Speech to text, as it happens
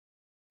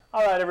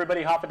All right,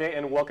 everybody, hop a day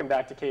and welcome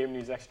back to KUAM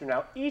News Extra.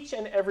 Now, each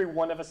and every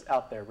one of us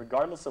out there,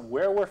 regardless of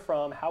where we're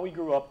from, how we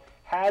grew up,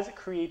 has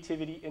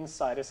creativity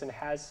inside us and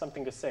has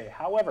something to say.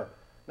 However,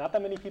 not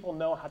that many people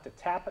know how to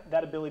tap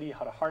that ability,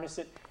 how to harness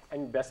it,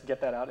 and best get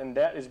that out. And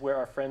that is where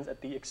our friends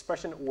at the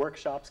Expression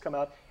Workshops come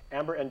out.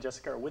 Amber and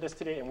Jessica are with us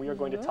today, and we are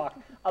going to talk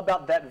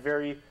about that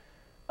very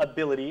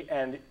ability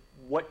and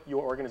what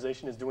your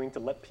organization is doing to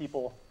let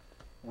people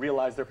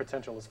realize their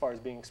potential as far as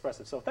being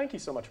expressive. So thank you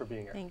so much for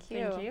being here. Thank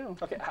you. Thank you.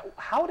 Okay,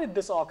 how did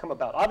this all come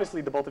about?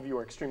 Obviously, the both of you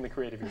are extremely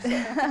creative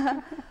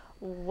yourself.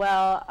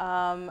 Well,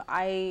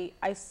 my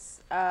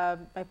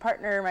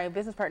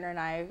business partner and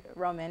I,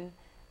 Roman,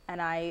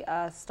 and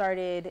I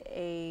started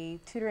a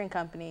tutoring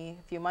company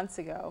a few months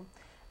ago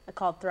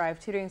called Thrive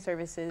Tutoring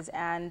Services,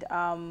 and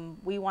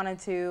we wanted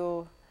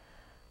to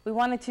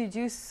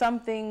do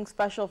something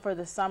special for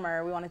the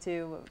summer. We wanted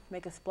to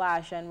make a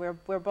splash, and we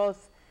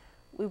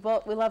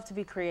love to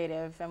be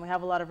creative, and we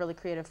have a lot of really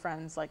creative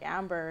friends like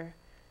Amber.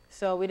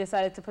 So we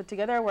decided to put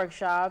together a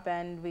workshop,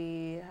 and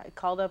we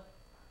called up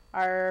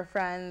our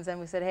friends and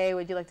we said, hey,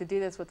 would you like to do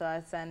this with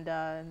us? And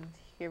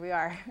here we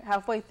are,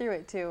 halfway through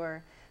it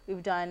too.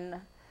 We've done,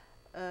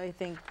 I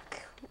think,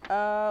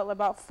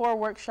 about 4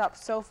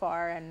 workshops so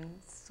far, and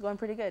it's going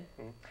pretty good.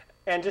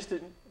 And just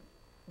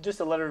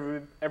to let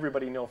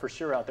everybody know for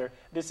sure out there,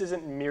 this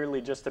isn't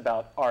merely just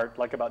about art,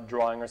 like about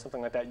drawing or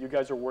something like that. You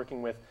guys are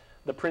working with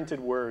the printed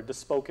word, the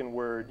spoken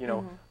word, you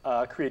know,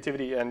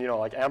 creativity, and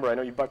like Amber, I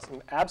know you brought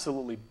some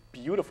absolutely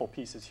beautiful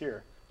pieces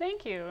here.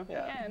 Thank you.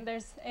 Yeah. And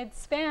it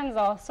spans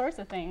all sorts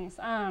of things.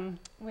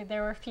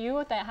 There were a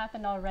few that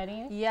happened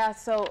already. Yeah.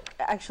 So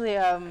actually,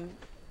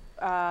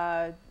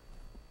 I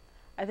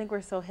think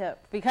we're so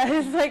hip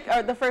because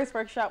the first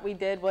workshop we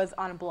did was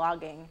on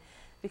blogging,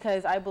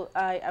 because I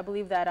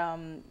believe that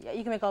yeah,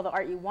 you can make all the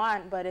art you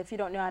want, but if you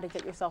don't know how to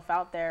get yourself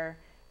out there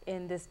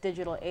in this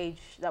digital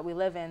age that we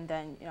live in,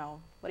 then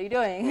what are you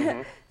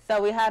doing? So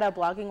we had a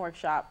blogging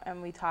workshop,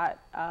 and we taught,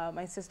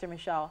 my sister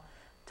Michelle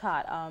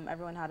taught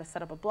everyone how to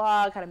set up a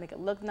blog, how to make it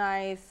look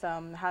nice,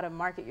 how to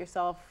market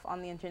yourself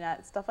on the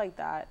internet, stuff like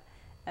that.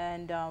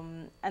 And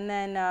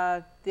then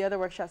the other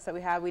workshops that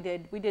we had, we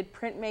did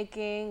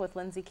printmaking with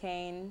Lindsay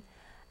Kane,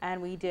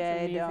 and we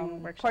did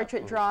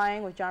portrait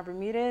drawing with John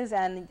Bermudez,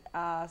 and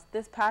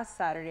this past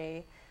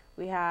Saturday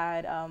we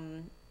had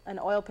an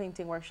oil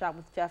painting workshop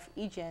with Jeff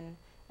Egan.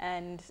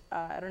 And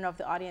I don't know if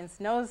the audience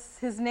knows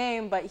his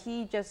name, but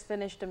he just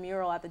finished a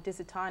mural at the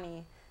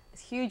Disitani. This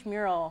huge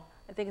mural.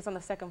 I think it's on the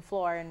 2nd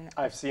floor, and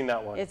I've seen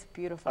that one. It's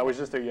beautiful. I was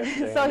just there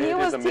yesterday. So he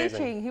was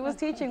teaching. He was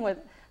teaching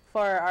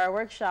for our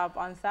workshop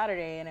on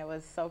Saturday, and it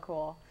was so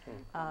cool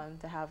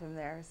to have him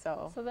there.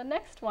 So the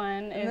next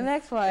one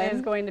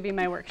is going to be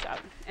my workshop,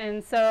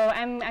 and so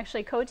I'm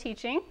actually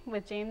co-teaching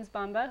with James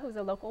Bamba, who's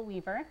a local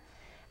weaver,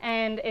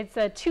 and it's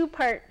a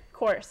 2-part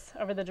course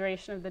over the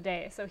duration of the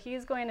day. So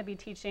he's going to be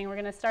teaching. We're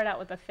going to start out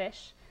with a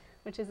fish,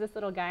 which is this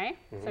little guy.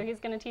 So he's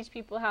going to teach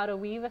people how to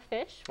weave a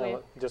fish.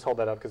 Just hold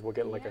that up because we'll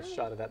get like a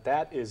shot of that.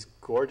 That is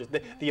gorgeous.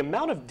 The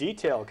amount of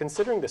detail,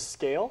 considering the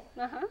scale,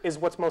 is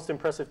what's most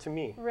impressive to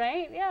me.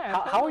 Right?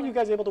 Yeah. How are you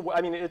guys able to?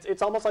 I mean,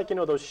 it's almost like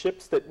those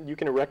ships that you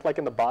can erect like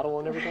in the bottle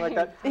and everything like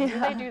that. They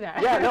do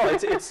that. Yeah. No.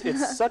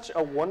 It's such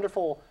a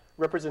wonderful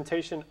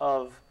representation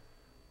of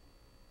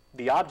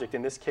the object,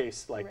 in this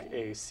case, like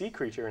a sea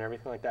creature and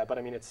everything like that. But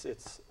I mean, it's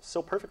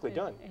so perfectly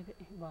done.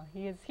 Well,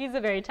 he's a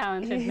very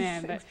talented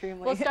man. But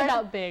extremely. We'll start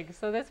out big.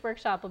 So this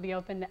workshop will be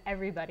open to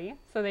everybody.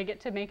 So they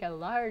get to make a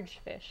large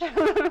fish.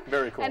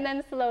 Very cool. And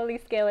then slowly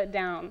scale it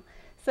down.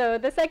 So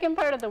the second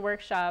part of the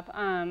workshop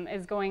I'm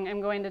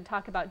going to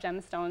talk about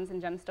gemstones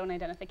and gemstone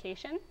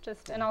identification,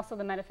 and also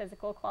the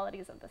metaphysical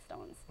qualities of the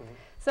stones.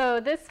 So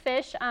this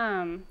fish,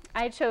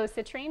 I chose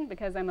citrine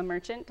because I'm a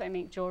merchant. I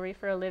make jewelry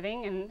for a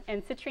living,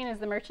 and citrine is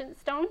the merchant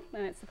stone,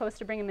 and it's supposed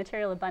to bring in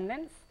material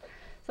abundance.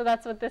 So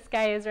that's what this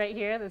guy is right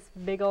here, this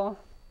big ol'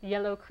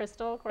 yellow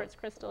crystal, quartz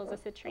crystal is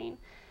a citrine.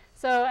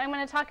 So I'm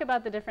going to talk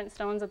about the different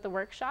stones at the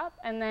workshop,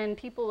 and then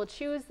people will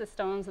choose the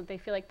stones that they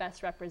feel like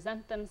best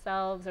represent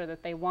themselves or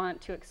that they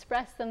want to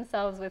express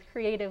themselves with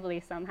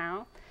creatively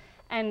somehow,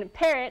 and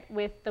pair it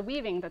with the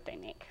weaving that they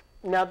make.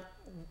 Now,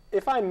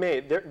 if I may,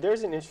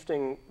 there's an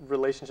interesting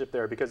relationship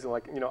there because,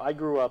 I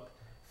grew up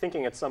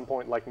thinking at some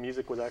point like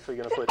music was actually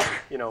going to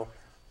put,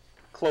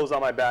 clothes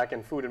on my back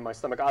and food in my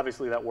stomach.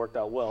 Obviously, that worked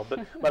out well.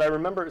 But I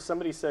remember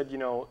somebody said,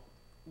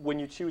 when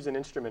you choose an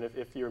instrument,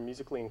 if you're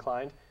musically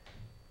inclined,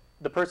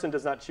 the person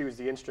does not choose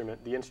the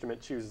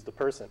instrument chooses the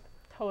person.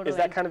 Totally. Is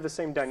that kind of the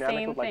same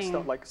dynamic with like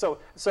stuff like so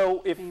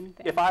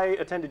if I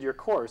attended your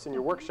course in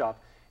your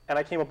workshop and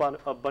I came upon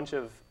a bunch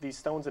of these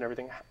stones and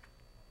everything,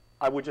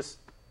 I would just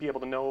be able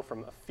to know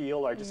from a feel,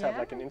 or I just have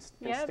like an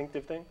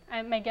instinctive thing?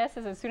 My guess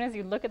is as soon as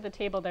you look at the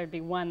table, there'd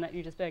be one that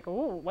you just be like,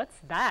 oh,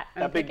 what's that?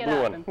 And that big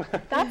blue one.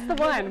 That's the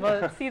one.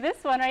 Well, see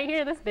this one right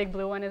here, this big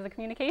blue one is a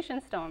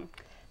communication stone.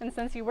 And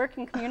since you work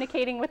in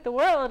communicating with the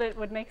world, it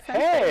would make sense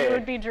that you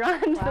would be drawn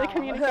to the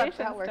communication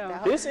stone.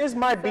 This is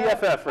my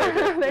BFF right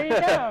here. There you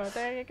go.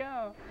 There you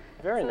go.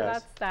 Very so nice.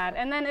 That's that.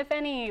 And then if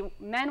any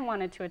men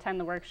wanted to attend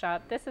the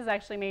workshop, this is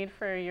actually made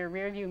for your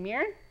rear view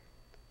mirror.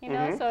 You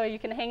know, so you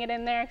can hang it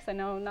in there, because I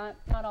know not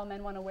all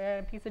men want to wear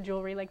a piece of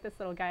jewelry like this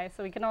little guy.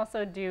 So we can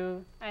also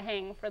do a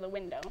hang for the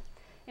window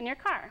in your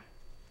car.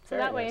 So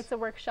Very that way nice. it's a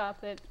workshop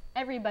that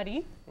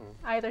everybody,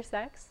 either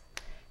sex,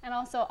 and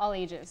also all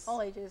ages.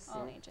 All ages.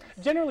 All ages.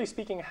 Generally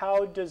speaking,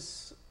 how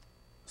does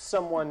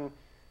someone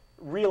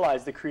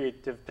realize the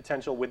creative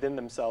potential within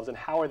themselves, and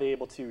how are they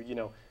able to, you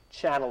know,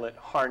 channel it,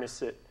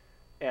 harness it,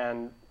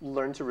 and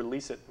learn to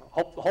release it?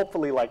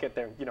 Hopefully, like at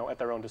their, you know, at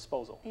their own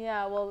disposal.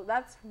 Yeah, well,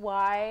 that's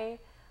why,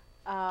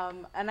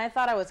 and I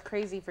thought I was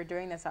crazy for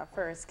doing this at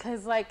first,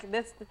 because like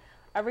this,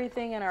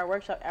 everything in our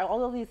workshop,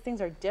 all of these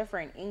things are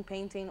different. Ink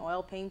painting,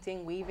 oil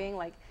painting, weaving,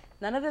 like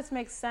none of this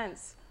makes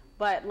sense.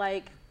 But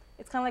like,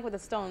 it's kind of like with the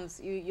stones.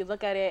 You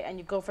look at it and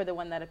you go for the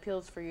one that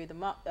appeals for you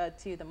to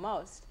you the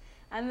most.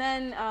 And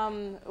then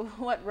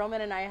what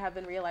Roman and I have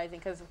been realizing,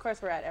 because of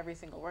course we're at every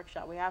single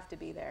workshop, we have to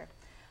be there.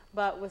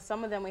 But with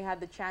some of them, we had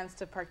the chance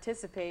to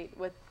participate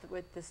with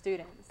the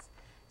students.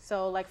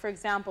 So like, for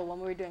example, when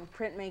we were doing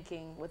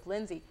printmaking with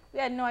Lindsay, we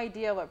had no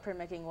idea what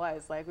printmaking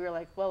was. Like, we were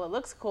like, well, it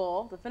looks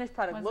cool. The finished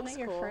product looks cool.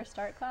 Wasn't it your first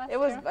art class? It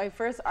was my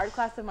first art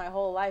class in my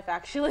whole life,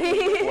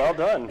 actually. Well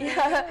done.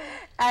 Yeah.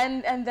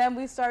 And then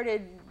we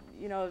started,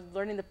 you know,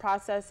 learning the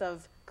process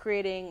of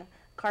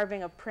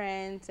carving a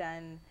print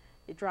and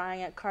drawing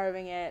it,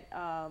 carving it,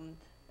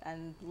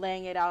 and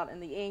laying it out in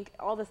the ink,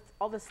 all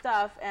this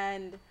stuff.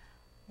 And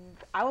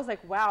I was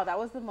like, wow, that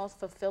was the most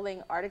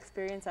fulfilling art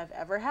experience I've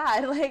ever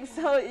had. Like,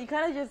 so you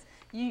kind of just,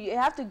 you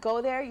have to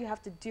go there, you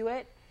have to do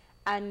it,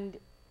 and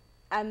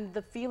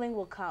the feeling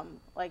will come,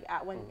 like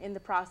when in the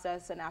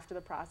process and after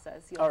the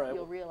process,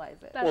 you'll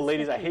realize it. Well,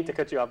 ladies, I hate to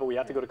cut you off, but we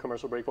have to go to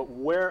commercial break. But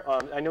where,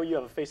 I know you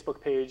have a Facebook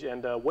page,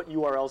 and what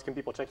URLs can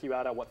people check you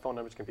out at? What phone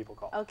numbers can people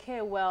call?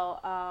 Okay, well,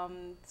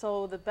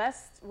 so the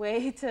best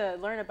way to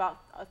learn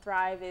about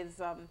Thrive is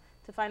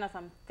to find us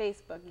on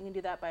Facebook. You can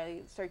do that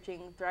by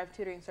searching Thrive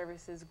Tutoring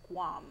Services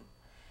KUAM.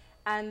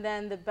 And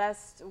then the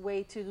best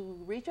way to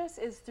reach us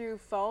is through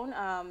phone.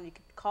 You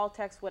can call,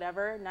 text,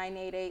 whatever,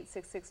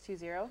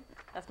 988-6620.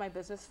 That's my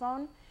business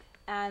phone.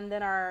 And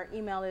then our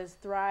email is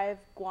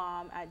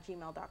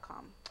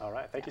thriveguam@gmail.com. All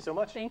right, thank you so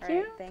much. Thank All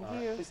you. right, thank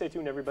you. Please stay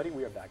tuned, everybody.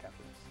 We are back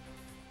after this.